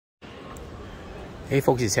Hey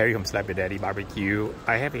folks, it's Harry from SlapYoDaddyBBQ.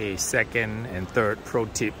 I have a second and third pro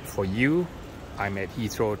tip for you. I'm at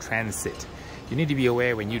Heathrow Transit. You need to be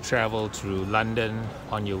aware when you travel through London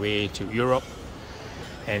on your way to Europe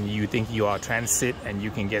and you think you are transit and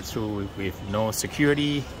you can get through with no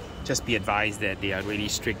security, just be advised that they are really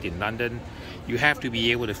strict in London. You have to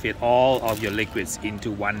be able to fit all of your liquids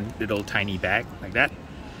into one little tiny bag like that.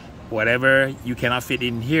 Whatever you cannot fit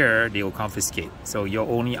in here, they will confiscate. So your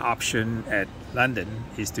only option at London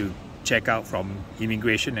is to check out from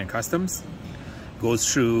immigration and customs, go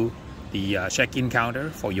through the check-in counter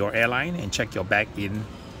for your airline and check your bag in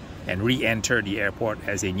and re-enter the airport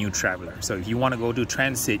as a new traveler. So if you want to go to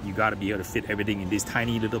transit, you got to be able to fit everything in this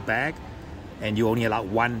tiny little bag, and you only allow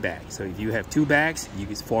one bag. So if you have two bags, you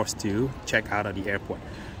are forced to check out of the airport.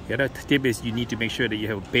 The other tip is you need to make sure that you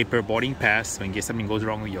have a paper boarding pass, so in case something goes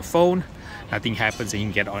wrong with your phone, nothing happens and you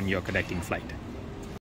can get on your connecting flight.